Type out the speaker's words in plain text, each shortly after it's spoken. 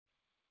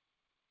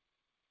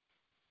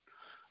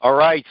All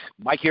right,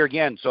 Mike here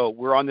again. So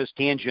we're on this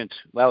tangent.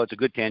 Well, it's a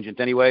good tangent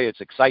anyway. It's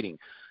exciting.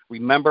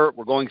 Remember,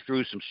 we're going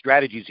through some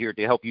strategies here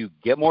to help you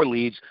get more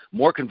leads,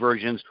 more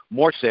conversions,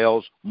 more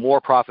sales,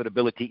 more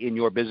profitability in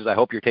your business. I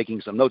hope you're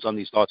taking some notes on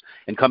these thoughts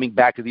and coming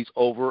back to these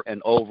over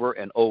and over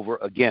and over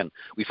again.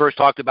 We first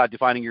talked about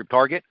defining your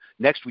target.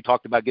 Next, we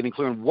talked about getting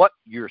clear on what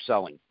you're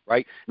selling,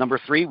 right? Number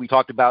 3, we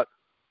talked about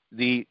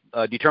the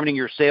determining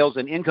your sales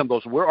and income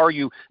goals. Where are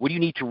you? What do you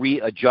need to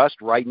readjust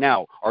right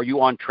now? Are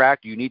you on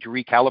track? Do you need to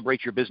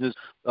recalibrate your business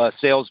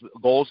sales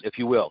goals, if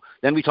you will?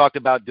 Then we talked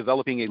about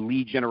developing a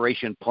lead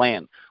generation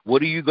plan.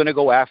 What are you going to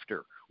go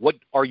after? What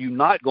are you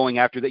not going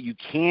after that you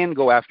can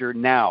go after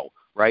now?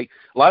 Right?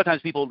 A lot of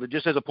times people,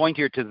 just as a point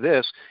here to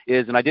this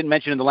is, and I didn't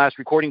mention in the last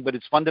recording, but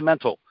it's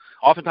fundamental.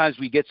 Oftentimes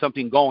we get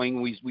something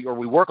going, we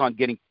work on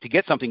getting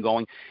something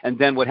going, and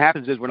then what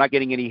happens is we're not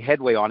getting any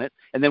headway on it,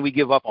 and then we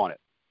give up on it.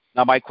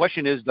 Now, my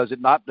question is, does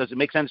it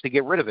make sense to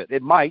get rid of it?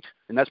 It might,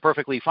 and that's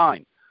perfectly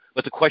fine.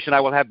 But the question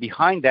I will have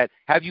behind that,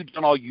 have you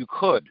done all you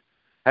could?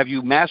 Have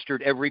you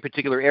mastered every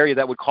particular area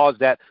that would cause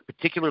that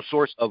particular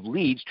source of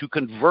leads to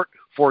convert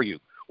for you?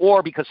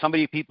 Or because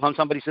somebody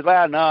said,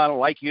 well, no, I don't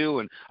like you,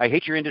 and I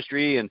hate your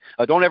industry, and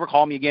don't ever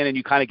call me again, and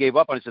you kind of gave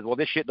up on it and said, well,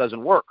 this shit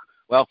doesn't work.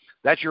 Well,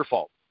 that's your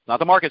fault, not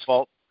the market's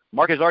fault.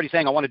 Market is already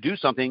saying, I want to do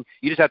something.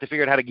 You just have to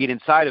figure out how to get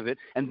inside of it,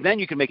 and then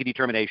you can make a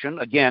determination,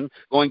 again,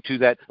 going to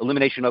that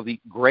elimination of the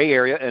gray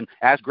area and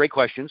ask great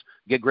questions,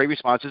 get great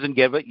responses, and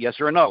give it yes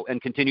or a no, and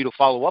continue to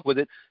follow up with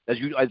it. As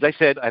I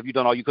said, have you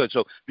done all you could?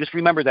 So just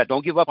remember that.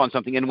 Don't give up on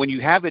something. And when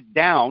you have it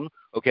down,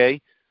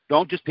 okay,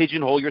 don't just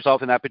pigeonhole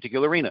yourself in that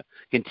particular arena.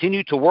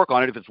 Continue to work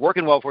on it. If it's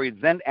working well for you,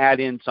 then add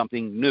in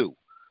something new.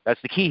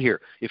 That's the key here.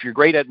 If you're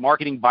great at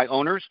marketing by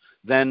owners,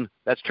 then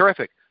that's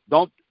terrific.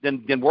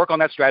 Then work on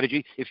that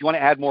strategy. If you want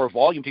to add more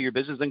volume to your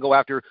business, then go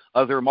after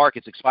other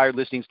markets, expired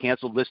listings,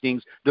 canceled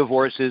listings,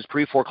 divorces,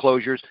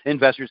 pre-foreclosures,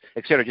 investors,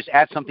 etc. Just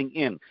add something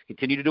in.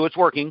 Continue to do what's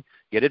working,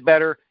 get it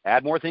better,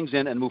 add more things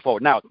in, and move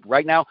forward. Now,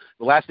 right now,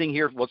 the last thing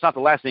here, well, it's not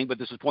the last thing, but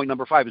this is point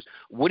number 5, is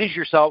what is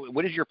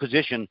your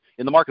position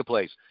in the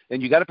marketplace?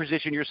 And you got to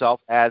position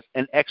yourself as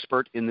an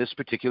expert in this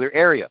particular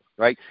area,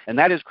 right? And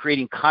that is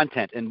creating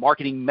content and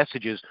marketing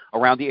messages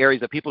around the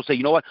areas that people say,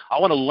 you know what, I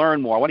want to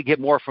learn more. I want to get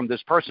more from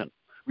this person.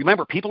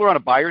 Remember, people are on a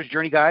buyer's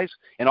journey, guys,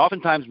 and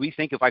oftentimes we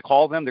think if I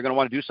call them, they're going to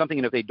want to do something,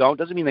 and if they don't,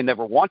 doesn't mean they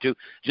never want to,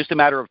 just a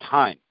matter of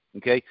time,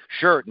 okay?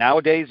 Sure,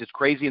 nowadays it's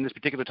crazy in this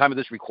particular time of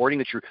this recording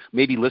that you're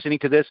maybe listening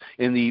to this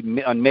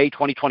on May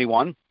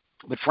 2021,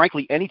 but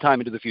frankly, any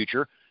time into the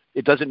future,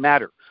 it doesn't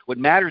matter. What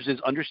matters is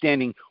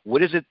understanding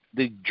what is it,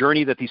 the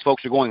journey that these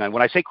folks are going on.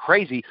 When I say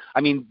crazy,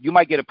 I mean you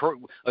might get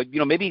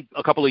maybe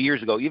a couple of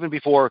years ago, even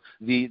before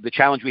the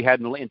challenge we had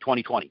in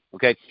 2020,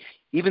 okay?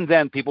 Even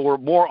then, people were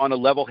more on a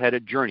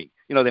level-headed journey.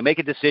 You know, they make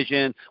a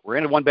decision, we're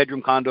in a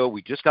one-bedroom condo,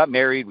 we just got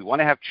married, we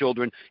want to have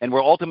children, and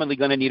we're ultimately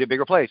going to need a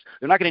bigger place.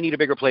 They're not going to need a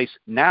bigger place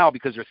now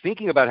because they're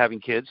thinking about having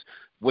kids.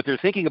 What they're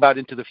thinking about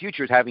into the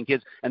future is having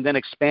kids and then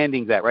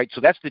expanding that, right? So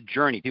that's the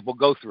journey people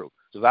go through.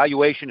 It's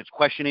evaluation, it's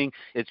questioning,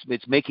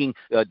 it's making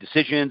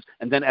decisions,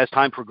 and then as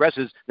time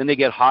progresses, then they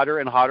get hotter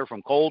and hotter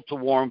from cold to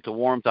warm to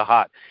warm to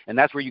hot. And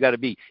that's where you got to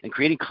be. And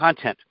creating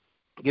content,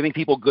 giving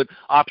people good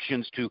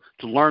options to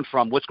learn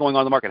from what's going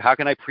on in the market. How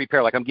can I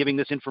prepare? Like I'm giving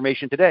this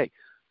information today.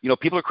 You know,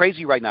 people are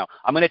crazy right now.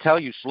 I'm going to tell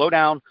you, slow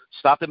down,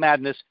 stop the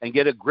madness, and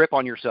get a grip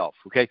on yourself,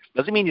 okay?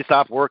 Doesn't mean you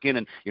stop working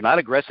and you're not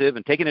aggressive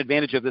and taking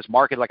advantage of this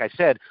market, like I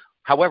said.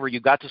 However,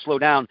 you've got to slow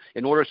down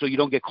in order so you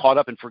don't get caught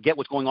up and forget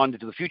what's going on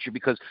into the future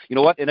because, you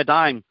know what, in a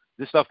dime,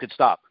 this stuff could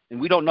stop. And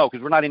we don't know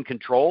because we're not in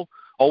control.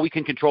 All we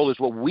can control is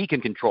what we can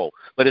control,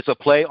 but it's a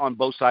play on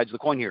both sides of the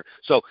coin here.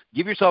 So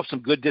give yourself some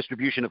good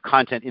distribution of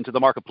content into the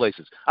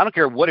marketplaces. I don't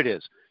care what it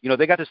is. You know,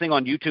 they got this thing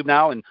on YouTube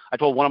now, and I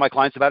told one of my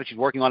clients about it. She's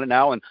working on it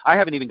now, and I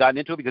haven't even gotten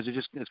into it because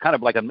it's kind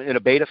of like in a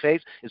beta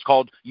phase. It's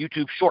called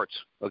YouTube Shorts,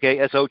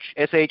 okay,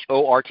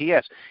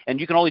 SHORTS. And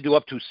you can only do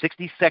up to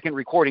 60-second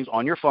recordings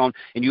on your phone.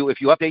 And if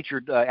you update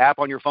your app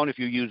on your phone, if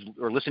you use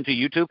or listen to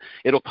YouTube,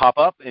 it'll pop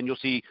up, and you'll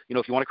see, you know,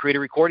 if you want to create a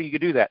recording, you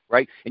can do that,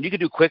 right? And you can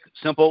do quick,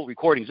 simple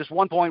recordings, just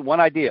one point, one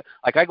idea.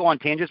 Like I go on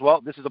tangents,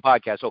 well, this is a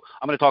podcast, so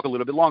I'm going to talk a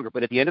little bit longer.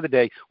 But at the end of the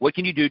day, what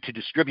can you do to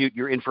distribute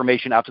your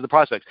information out to the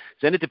prospects?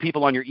 Send it to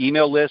people on your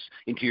email list,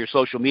 into your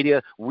social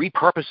media,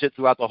 repurpose it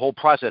throughout the whole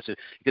process.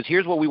 Because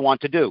here's what we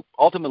want to do.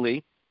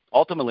 Ultimately,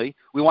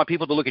 we want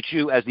people to look at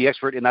you as the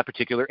expert in that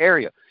particular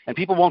area. And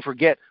people won't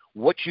forget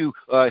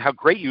how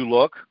great you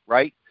look,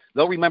 right?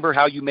 They'll remember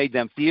how you made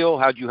them feel,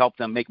 how you helped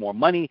them make more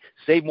money,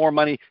 save more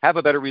money, have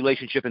a better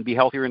relationship, and be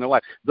healthier in their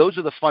life. Those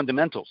are the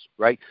fundamentals,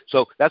 right?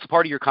 So that's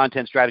part of your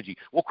content strategy.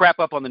 We'll crap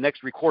up on the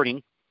next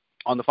recording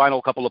on the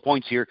final couple of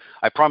points here.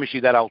 I promise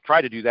you that I'll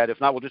try to do that. If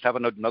not, we'll just have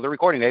another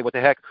recording. Hey, what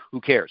the heck? Who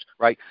cares,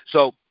 right?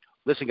 So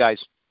listen,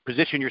 guys,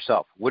 position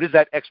yourself. What is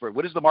that expert?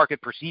 What is the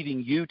market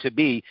perceiving you to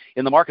be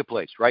in the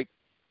marketplace, right?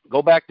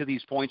 Go back to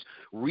these points,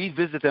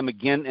 revisit them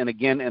again and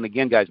again and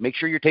again, guys. Make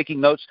sure you're taking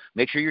notes.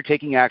 Make sure you're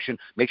taking action.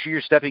 Make sure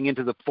you're stepping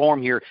into the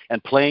form here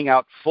and playing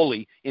out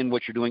fully in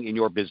what you're doing in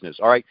your business.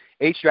 All right,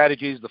 8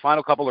 strategies. The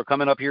final couple are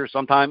coming up here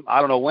sometime. I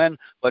don't know when,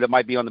 but it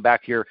might be on the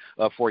back here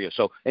for you.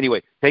 So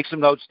anyway, take some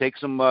notes,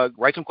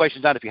 write some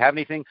questions down. If you have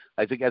anything,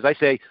 I think, as I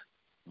say,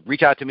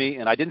 reach out to me.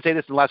 And I didn't say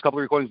this in the last couple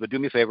of recordings, but do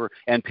me a favor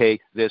and pay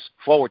this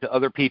forward to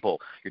other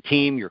people, your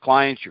team, your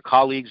clients, your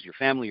colleagues, your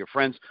family, your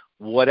friends,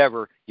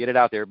 whatever. Get it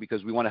out there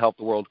because we want to help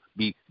the world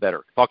be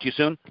better. Talk to you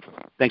soon.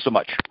 Thanks so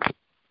much.